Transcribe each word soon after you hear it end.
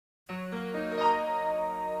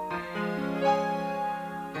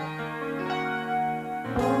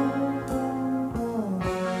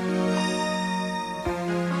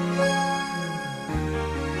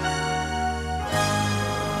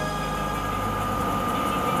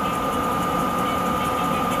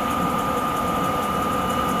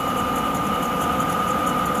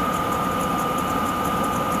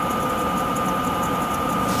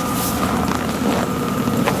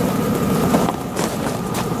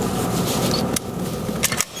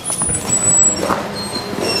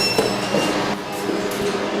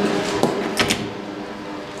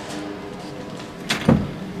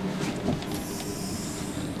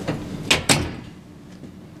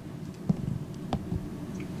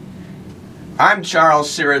I'm Charles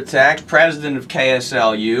Sirotek, president of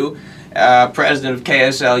KSLU,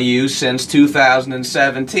 since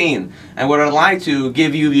 2017. And what I'd like to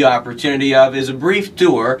give you the opportunity of is a brief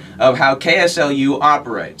tour of how KSLU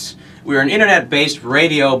operates. We're an internet-based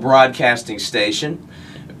radio broadcasting station.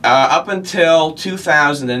 Up until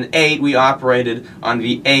 2008, we operated on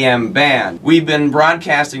the AM band. We've been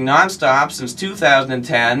broadcasting non-stop since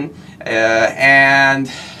 2010,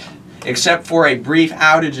 and except for a brief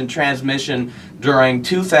outage in transmission during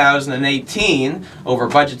 2018 over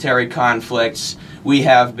budgetary conflicts, we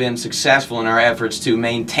have been successful in our efforts to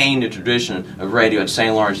maintain the tradition of radio at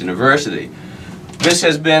St. Lawrence University. This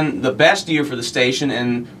has been the best year for the station,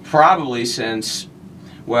 and probably since,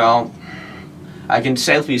 well, I can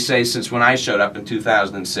safely say since when I showed up in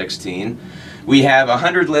 2016. We have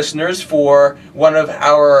 100 listeners for one of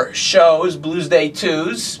our shows, Blues Day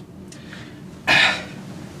 2s.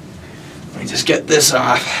 Let me just get this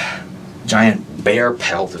off. Giant bear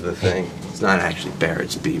pelt of the thing. It's not actually bear,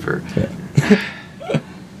 it's beaver. Yeah.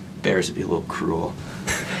 Bears would be a little cruel.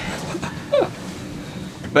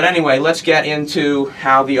 But anyway, let's get into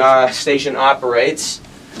how the station operates.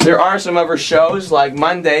 There are some other shows, like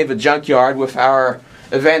Monday, The Junkyard, with our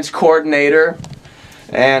events coordinator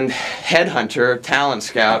and headhunter, talent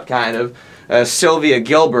scout, kind of, Sylvia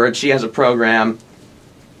Gilbert. She has a program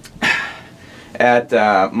at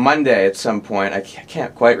Monday at some point. I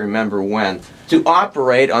can't quite remember when. To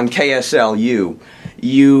operate on KSLU,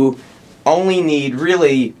 you only need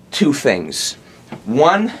really two things.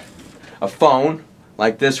 One, a phone,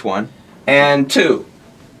 like this one, and two,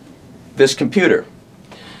 this computer.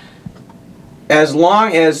 As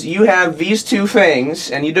long as you have these two things,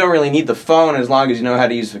 and you don't really need the phone as long as you know how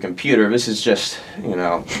to use the computer, this is just, you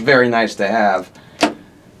know, very nice to have,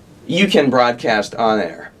 you can broadcast on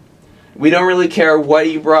air. We don't really care what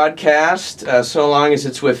you broadcast, so long as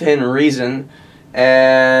it's within reason,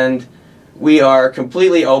 and we are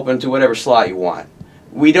completely open to whatever slot you want.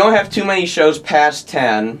 We don't have too many shows past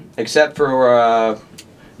 10, except for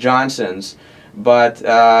Johnson's, but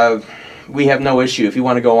we have no issue. If you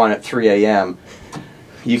want to go on at 3 a.m.,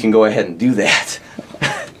 you can go ahead and do that.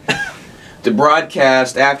 To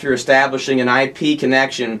broadcast after establishing an IP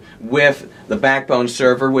connection with the backbone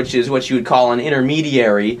server, which is what you would call an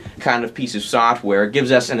intermediary kind of piece of software,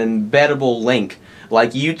 gives us an embeddable link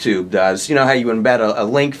like YouTube does. You know how you embed a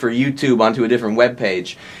link for YouTube onto a different web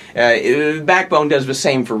page? Backbone does the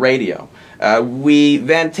same for radio. We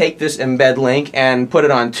then take this embed link and put it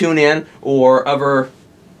on TuneIn or other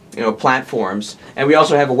platforms, and we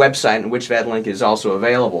also have a website in which that link is also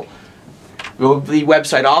available. The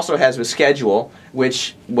website also has a schedule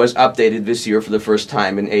which was updated this year for the first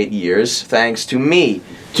time in 8 years, thanks to me.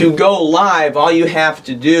 To go live, all you have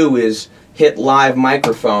to do is hit live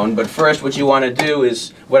microphone, but first what you want to do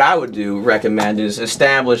is, what I would recommend is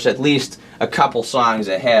establish at least a couple songs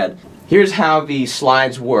ahead. Here's how the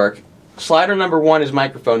slides work. Slider number 1 is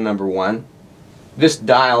microphone number 1. This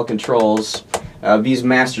dial controls these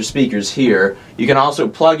master speakers here. You can also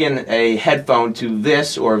plug in a headphone to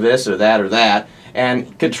this or that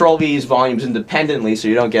and control these volumes independently so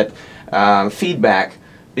you don't get feedback,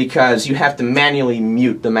 because you have to manually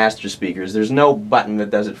mute the master speakers. There's no button that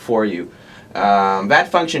does it for you. That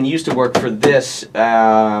function used to work for this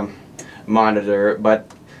monitor,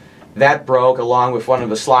 but that broke along with one of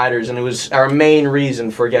the sliders, and it was our main reason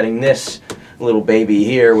for getting this little baby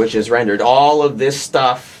here, which has rendered all of this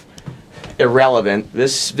stuff irrelevant.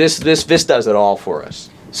 This does it all for us.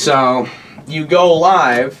 So you go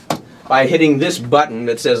live by hitting this button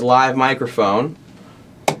that says live microphone,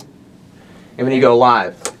 and then you go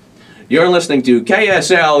live. You're listening to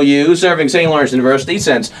KSLU, serving St. Lawrence University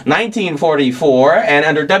since 1944 and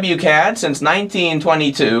under WCAD since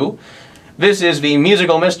 1922. This is the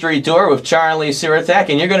Musical Mystery Tour with Charlie Sirotek,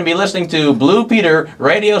 and you're going to be listening to Blue Peter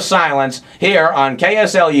Radio Silence here on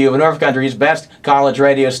KSLU, the North Country's best college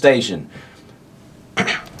radio station.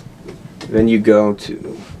 Then you go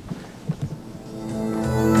to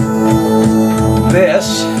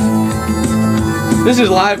this. This is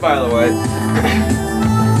live, by the way.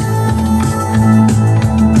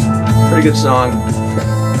 Pretty good song.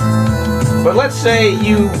 But let's say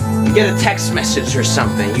you get a text message or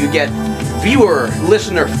something. You get viewer,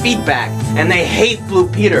 listener feedback, and they hate Blue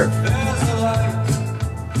Peter.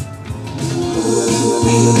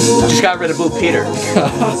 Just got rid of Blue Peter.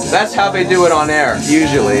 That's how they do it on air,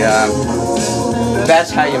 usually.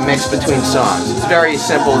 That's how you mix between songs. It's very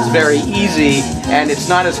simple, it's very easy, and it's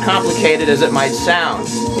not as complicated as it might sound.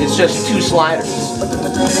 It's just two sliders.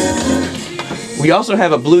 We also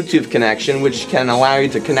have a Bluetooth connection which can allow you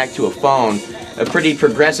to connect to a phone A pretty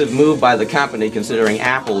progressive move by the company, considering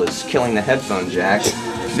Apple is killing the headphone jack.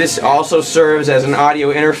 This also serves as an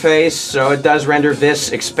audio interface, so it does render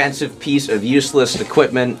this expensive piece of useless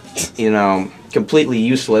equipment, you know, completely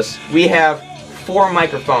useless. We have 4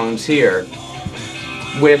 microphones here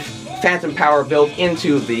with phantom power built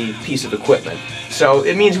into the piece of equipment. So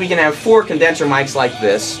it means we can have 4 condenser mics like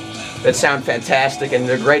this that sound fantastic and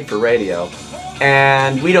they're great for radio.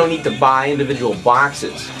 And we don't need to buy individual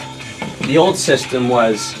boxes. The old system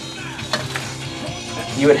was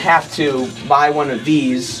you would have to buy one of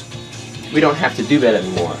these. We don't have to do that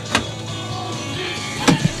anymore.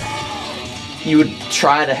 You would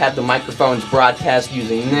try to have the microphones broadcast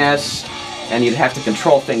using this, and you'd have to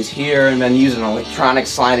control things here and then use an electronic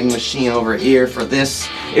sliding machine over here for this.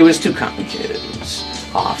 It was too complicated. It was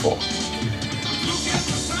awful.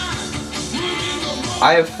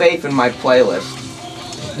 I have faith in my playlist.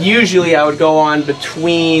 Usually I would go on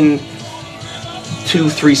between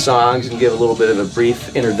 2-3 songs and give a little bit of a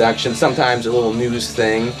brief introduction, sometimes a little news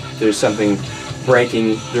thing. There's something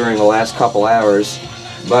breaking during the last couple hours,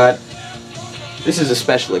 but this is a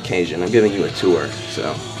special occasion. I'm giving you a tour.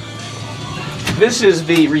 So this is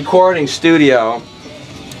the recording studio.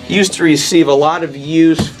 Used to receive a lot of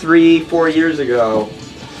use 3-4 years ago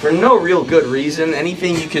for no real good reason.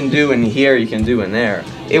 Anything you can do in here, you can do in there.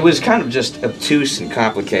 It was kind of just obtuse and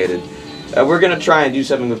complicated. We're going to try and do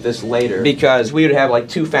something with this later, because we would have like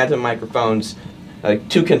 2 phantom microphones, like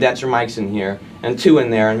 2 condenser mics in here, and 2 in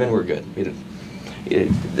there, and then we're good.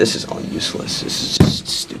 This is all useless. This is just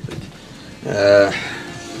stupid.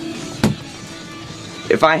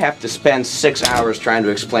 If I have to spend 6 hours trying to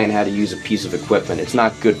explain how to use a piece of equipment, it's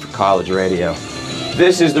not good for college radio.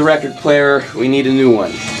 This is the record player. We need a new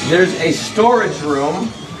one. There's a storage room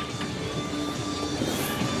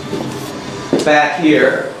back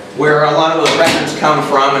here where a lot of those records come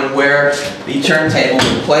from and where the turntable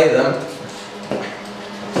would play them.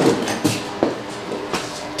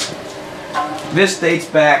 This dates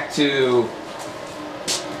back to,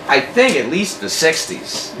 I think, at least the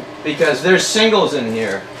 60s, because there's singles in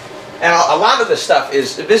here. And a lot of the stuff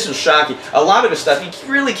is, this is shocking, a lot of the stuff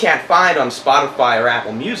you really can't find on Spotify or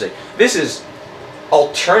Apple Music. This is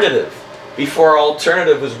alternative, before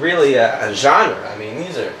alternative was really a genre. I mean,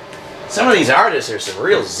 some of these artists are some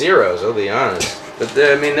real zeros, I'll be honest. But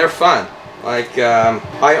I mean, they're fun. Like,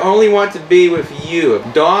 I Only Want to Be With You,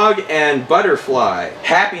 Dog and Butterfly,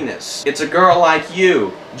 Happiness, It's a Girl Like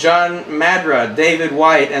You, John Madra, David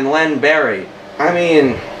White, and Len Berry. I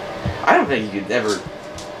mean, I don't think you could ever...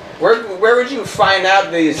 Where would you find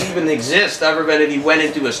out these even exist other than if you went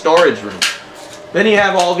into a storage room? Then you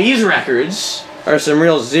have all these records, are some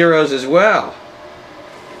real zeros as well.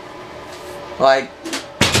 Like,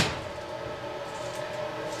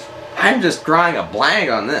 I'm just drawing a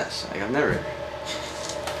blank on this. Like, I've never...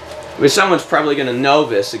 Someone's probably going to know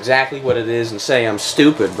this, exactly what it is, and say I'm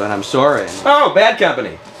stupid, but I'm sorry. Oh, Bad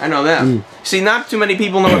Company. I know them. See, not too many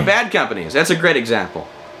people know what Bad Company is. That's a great example.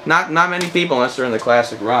 Not many people unless they're in the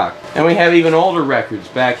classic rock. And we have even older records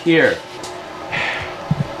back here.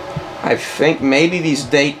 I think maybe these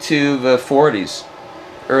date to the 40s,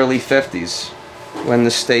 early 50s, when the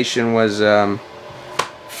station was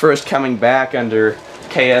first coming back under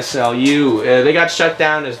KSLU. They got shut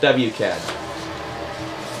down as WCAD.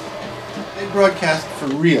 They broadcast for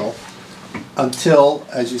real until,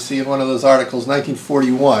 as you see in one of those articles,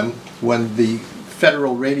 1941, when the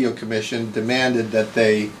Federal Radio Commission demanded that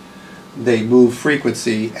they move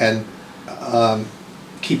frequency and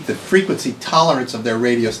keep the frequency tolerance of their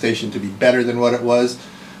radio station to be better than what it was.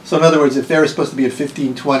 So in other words, if they were supposed to be at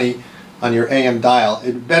 1520 on your AM dial,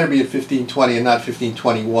 it better be at 1520 and not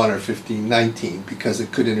 1521 or 1519, because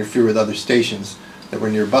it could interfere with other stations that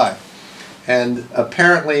were nearby. And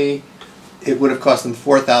apparently it would have cost them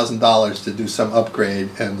 $4,000 to do some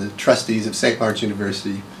upgrade, and the trustees of St. Lawrence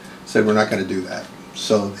University said, we're not going to do that.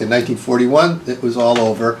 So in 1941 it was all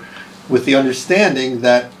over, with the understanding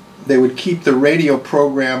that they would keep the radio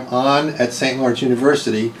program on at St. Lawrence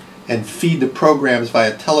University and feed the programs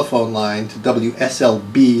via telephone line to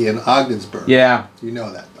WSLB in Ogdensburg. Yeah. You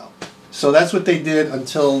know that, though. So that's what they did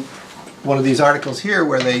until one of these articles here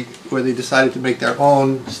where they decided to make their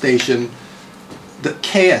own station, the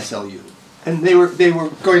KSLU. And they were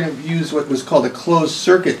going to use what was called a closed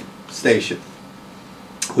circuit station,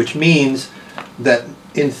 which means that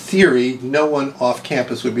in theory no one off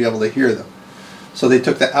campus would be able to hear them. So they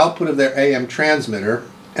took the output of their AM transmitter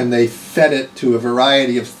and they fed it to a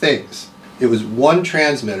variety of things. It was one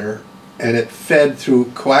transmitter, and it fed through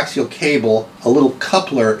coaxial cable a little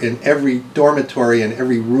coupler in every dormitory and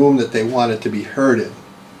every room that they wanted to be heard in.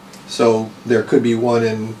 So there could be one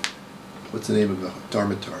in what's the name of the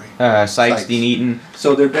dormitory? Sykes, Dean Eaton.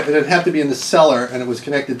 So it'd have to be in the cellar, and it was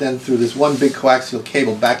connected then through this one big coaxial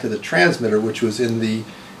cable back to the transmitter, which was in the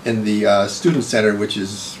student center, which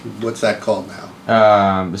is, what's that called now?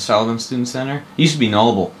 The Sullivan Student Center. It used to be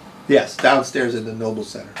Noble. Yes, downstairs in the Noble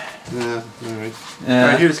Center. Yeah, all right. All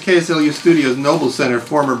right, here's KSLU Studios Noble Center,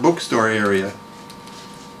 former bookstore area.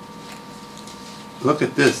 Look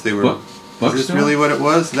at this. They were. Is this really what it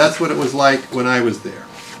was? That's what it was like when I was there.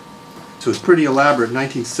 So it's pretty elaborate,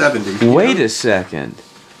 1970. Wait a second.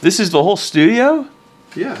 This is the whole studio?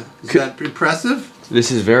 Yeah. Is that impressive?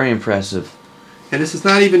 This is very impressive. And this is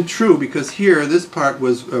not even true, because here, this part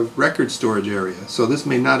was a record storage area. So this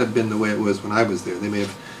may not have been the way it was when I was there. They may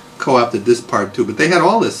have co-opted this part too. But they had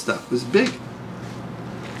all this stuff. It was big.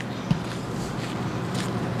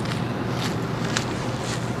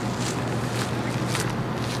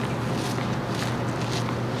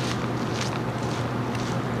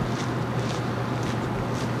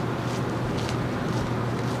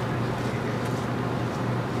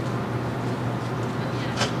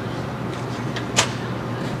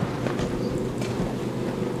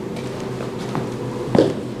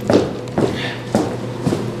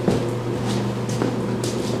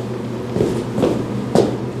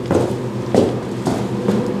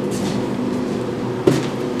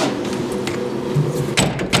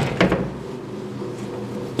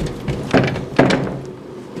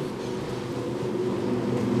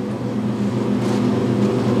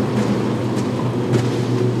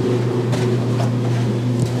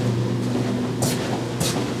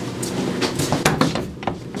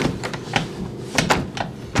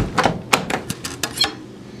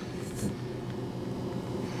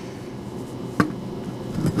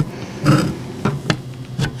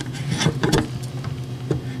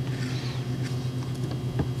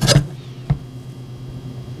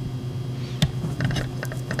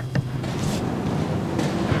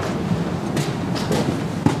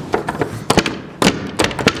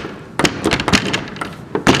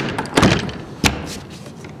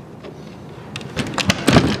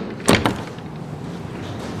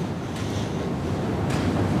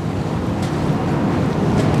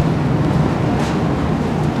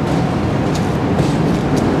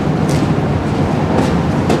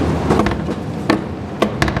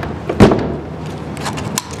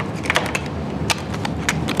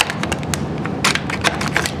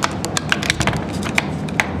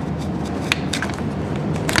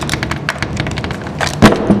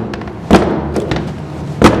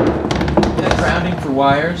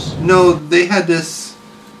 Wires? No, they had this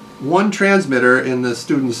one transmitter in the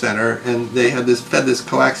student center, and they had fed this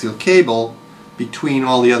coaxial cable between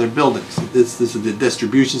all the other buildings. This is the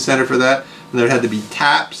distribution center for that, and there had to be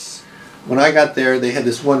taps. When I got there, they had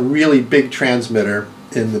this one really big transmitter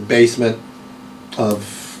in the basement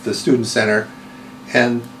of the student center,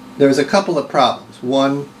 and there was a couple of problems.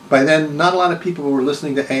 One, by then, not a lot of people were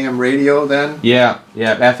listening to AM radio then. Yeah,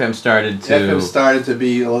 FM started to... FM started to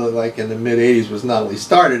be, like in the mid-'80s, was not only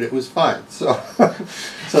started, it was fine. So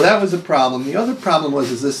so that was a problem. The other problem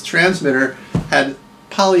was this transmitter had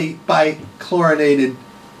bichlorinated,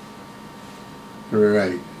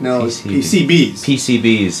 right, no, PCBs.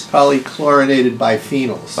 PCBs. Polychlorinated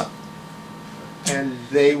biphenyls. And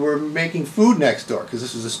they were making food next door, because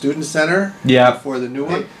this was a student center before the new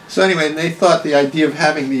one. So anyway, they thought the idea of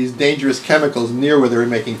having these dangerous chemicals near where they were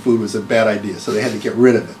making food was a bad idea, so they had to get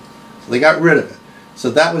rid of it. So they got rid of it. So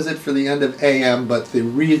that was it for the end of AM, but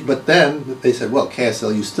then they said, well,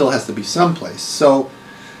 KSLU still has to be someplace. So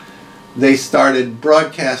they started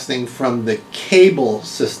broadcasting from the cable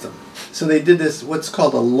system. So they did this, what's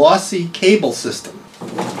called a lossy cable system.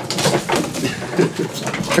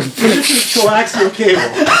 This is coaxial cable,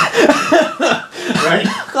 right?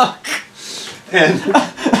 And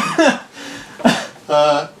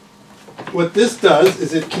what this does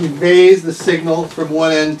is it conveys the signal from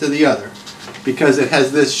one end to the other, because it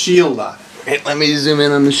has this shield on it. Hey, let me zoom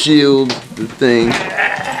in on the shield, the thing.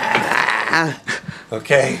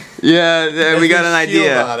 Okay. Yeah, we got an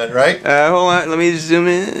idea. Shield on it, right? Hold on, let me zoom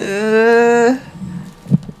in.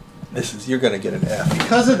 You're going to get an F.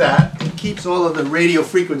 Because of that, it keeps all of the radio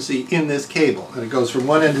frequency in this cable, and it goes from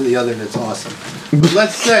one end to the other, and it's awesome. But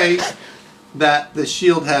let's say that the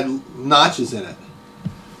shield had notches in it.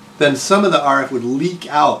 Then some of the RF would leak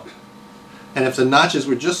out. And if the notches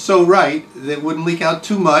were just so right, it wouldn't leak out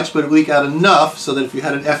too much, but it would leak out enough so that if you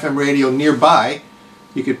had an FM radio nearby,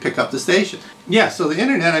 you could pick up the station. Yeah, so the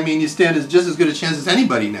internet, I mean, you stand just as good a chance as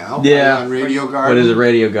anybody now. Yeah. On Radio Garden. What is a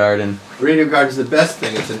Radio Garden? Radio Garden is the best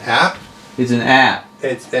thing. It's an app. It's an app.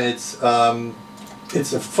 It's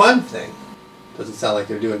a fun thing. Doesn't sound like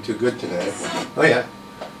they're doing too good today. Oh yeah.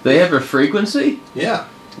 They have a frequency? Yeah.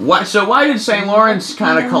 Why? So why did St. Lawrence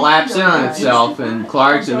kind of collapse in on itself and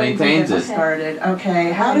Clarkson maintains it? Started.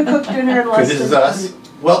 Okay, how to cook dinner in less Because than this is us.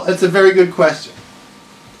 Well, it's a very good question.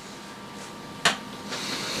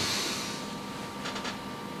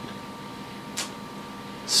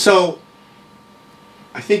 So,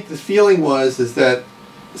 I think the feeling was that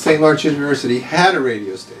St. Lawrence University had a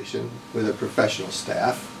radio station with a professional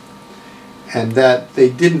staff, and that they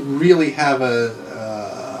didn't really have a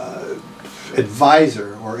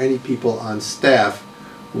advisor or any people on staff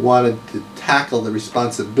who wanted to tackle the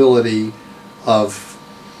responsibility of,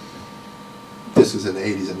 this was in the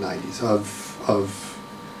 80s and 90s, of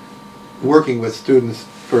working with students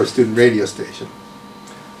for a student radio station.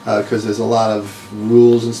 Because there's a lot of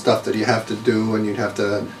rules and stuff that you have to do, and you'd have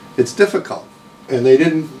to, it's difficult. And they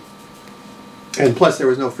didn't, and plus there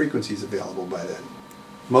was no frequencies available by then.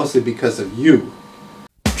 Mostly because of you.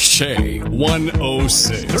 Shea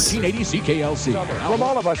 106. 1380 CKLC. From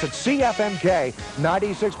all of us at CFMK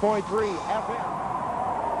 96.3 FM.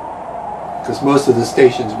 Because most of the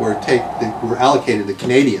stations were allocated to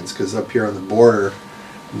Canadians, because up here on the border,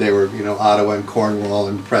 they were, you know, Ottawa and Cornwall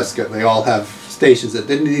and Prescott. They all have stations that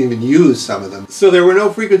didn't even use some of them. So there were no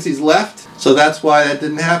frequencies left, so that's why that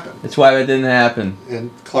didn't happen. That's why that didn't happen.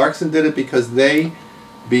 And Clarkson did it because they,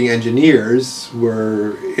 being engineers,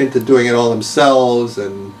 were into doing it all themselves,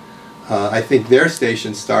 and I think their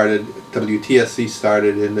station started, WTSC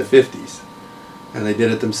started in the 50s. And they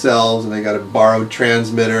did it themselves, and they got a borrowed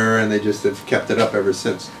transmitter, and they just have kept it up ever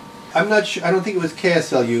since. I'm not sure, I don't think it was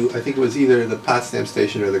KSLU, I think it was either the Potsdam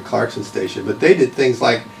station or the Clarkson station, but they did things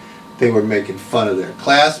like they were making fun of their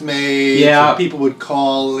classmates, yeah. And people would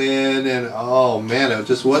call in, and oh man, it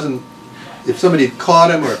just wasn't, if somebody had caught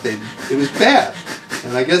them, or if they, it was bad.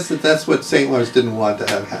 And I guess that's what St. Lawrence didn't want to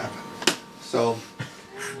have happen. So,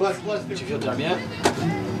 but plus... Did you feel dumb yet?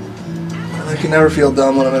 I can never feel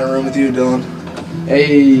dumb when I'm in a room with you, Dylan.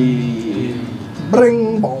 Hey.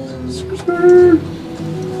 Bring boom.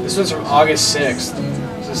 This one's from August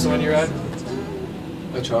 6th. Is this the one you read?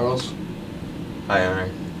 Hi, Charles. Hi,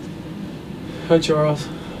 Henry. Hi, Charles.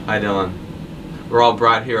 Hi, Dylan. We're all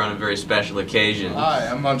brought here on a very special occasion. Hi,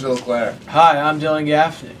 I'm Angelo Claire. Hi, I'm Dylan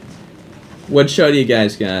Gaffney. What show do you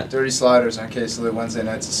guys got? Dirty Sliders on KSLU Wednesday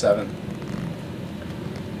nights at 7.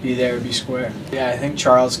 Be there, be square. Yeah, I think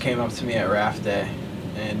Charles came up to me at Raft Day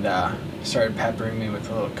and started peppering me with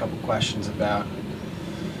a couple questions about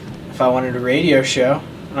if I wanted a radio show.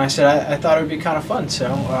 And I said I thought it would be kind of fun,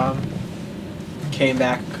 so came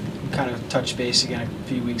back, kind of touched base again a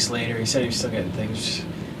few weeks later. He said he was still getting things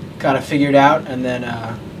kind of figured out, and then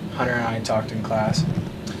Hunter and I talked in class.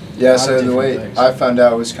 Yeah, so the way things. I found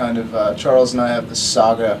out was kind of, Charles and I have this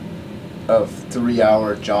saga of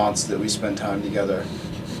 3-hour jaunts that we spend time together.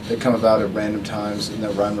 They come about at random times with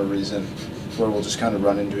no rhyme or reason, where we'll just kind of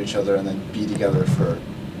run into each other and then be together for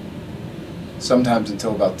sometimes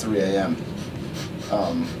until about 3 a.m.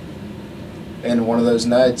 And one of those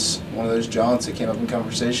nights, one of those jaunts, it came up in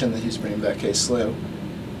conversation that he's bringing back KSLU,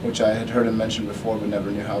 which I had heard him mention before but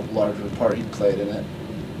never knew how large of a part he played in it.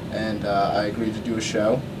 And I agreed to do a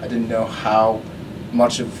show. I didn't know how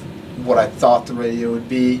much of what I thought the radio would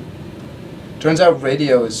be. Turns out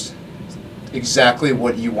radio is exactly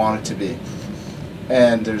what you want it to be.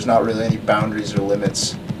 And there's not really any boundaries or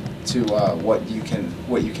limits to what you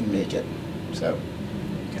can make it. So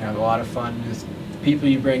You can have a lot of fun with the people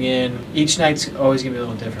you bring in. Each night's always going to be a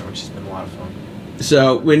little different, which has been a lot of fun.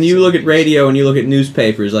 So, when you look at radio and you look at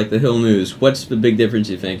newspapers like the Hill News, what's the big difference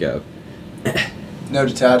you think of? no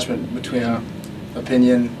detachment between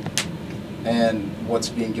opinion and what's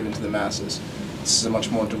being given to the masses. This is a much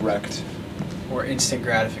more direct. Or instant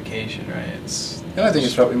gratification, right? And I think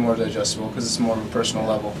it's probably more digestible because it's more of a personal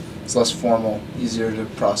level. It's less formal, easier to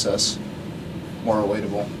process, more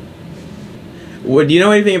relatable. What, do you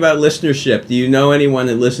know anything about listenership? Do you know anyone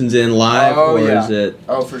that listens in live, Oh, or yeah. is it?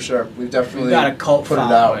 Oh, for sure. We've definitely We've got a cult put it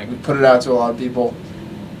following. out. We put it out to a lot of people.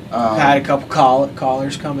 Had a couple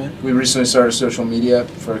callers come in. We recently started social media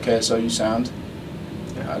for KSLU Sound.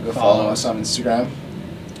 Go follow us on Instagram.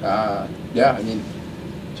 Yeah, I mean,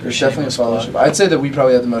 there's definitely a followership. I'd say that we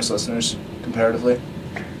probably have the most listeners comparatively.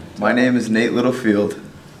 My name is Nate Littlefield.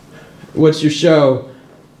 What's your show?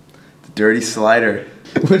 The Dirty Slider.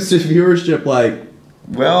 What's the viewership like?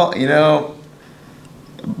 Well, you know,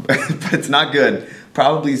 it's not good.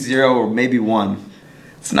 Probably 0 or maybe 1.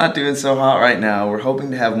 It's not doing so hot right now. We're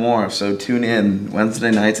hoping to have more, so tune in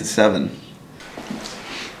Wednesday nights at 7.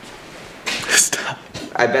 Stop.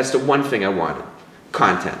 That's the one thing I wanted.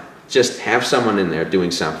 Content. Just have someone in there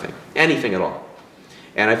doing something. Anything at all.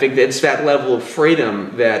 And I think it's that level of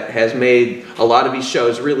freedom that has made a lot of these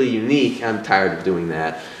shows really unique. I'm tired of doing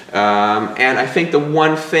that. And I think the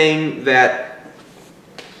one thing that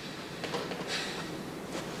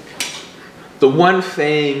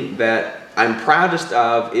I'm proudest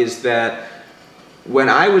of is that when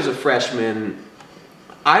I was a freshman,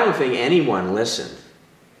 I don't think anyone listened.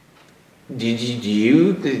 Do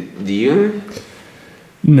you?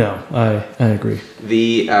 No, I agree.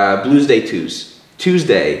 The Blues Day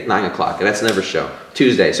Tuesday, 9 o'clock. That's never a show.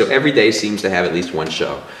 Tuesday. So every day seems to have at least one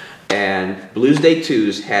show. And Blues Day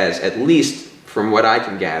 2s has at least, from what I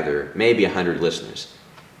can gather, maybe 100 listeners.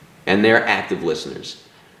 And they're active listeners.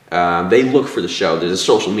 They look for the show. There's a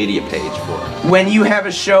social media page for it. When you have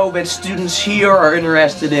a show that students here are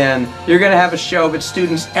interested in, you're going to have a show that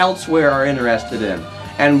students elsewhere are interested in.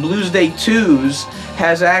 And Blues Day 2s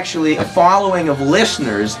has actually a following of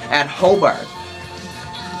listeners at Hobart.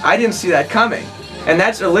 I didn't see that coming. And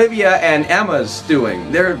that's Olivia and Emma's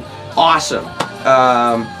doing. They're awesome.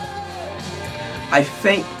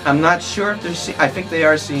 I'm not sure if they're, I think they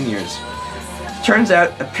are seniors. Turns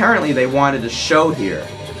out, apparently they wanted a show here.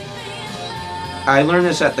 I learned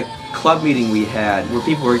this at the club meeting we had, where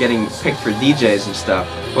people were getting picked for DJs and stuff.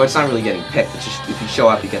 Well, it's not really getting picked, it's just if you show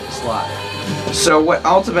up, you get the slot. So what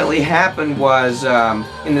ultimately happened was,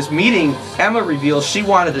 in this meeting, Emma revealed she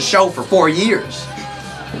wanted a show for 4 years.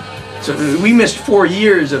 So we missed 4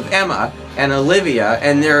 years of Emma and Olivia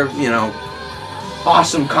and their,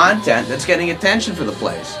 awesome content that's getting attention for the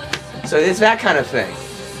place. So it's that kind of thing.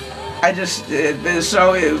 It's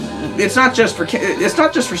not just for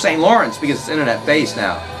St. Lawrence because it's internet based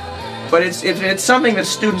now, but it's something that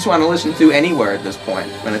students want to listen to anywhere at this point.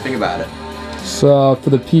 When I think about it, it's for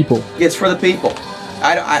the people. It's for the people.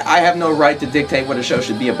 I have no right to dictate what a show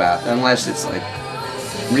should be about unless it's like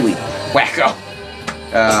really wacko,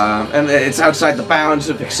 and it's outside the bounds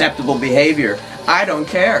of acceptable behavior. I don't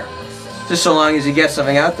care, just so long as you get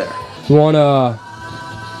something out there.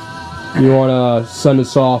 You wanna send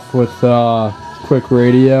us off with quick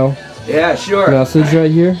radio? Yeah, sure. Message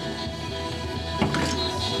right here.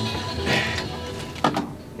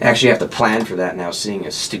 Actually, I have to plan for that now, seeing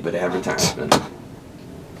a stupid advertisement.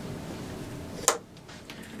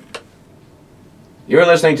 You're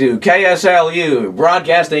listening to KSLU,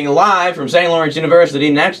 broadcasting live from St. Lawrence University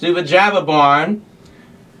next to the Java Barn.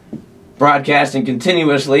 Broadcasting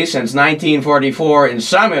continuously since 1944 in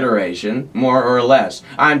some iteration, more or less.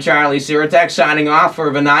 I'm Charlie Sirotek, signing off for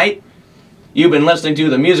the night. You've been listening to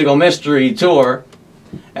the Musical Mystery Tour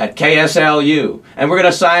at KSLU. And we're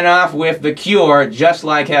going to sign off with The Cure, Just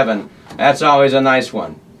Like Heaven. That's always a nice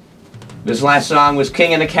one. This last song was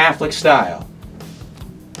King in the Catholic Style.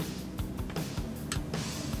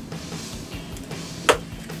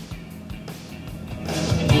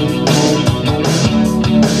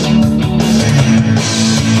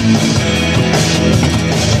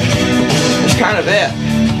 Kind of it.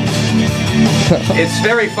 It's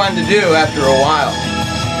very fun to do after a while.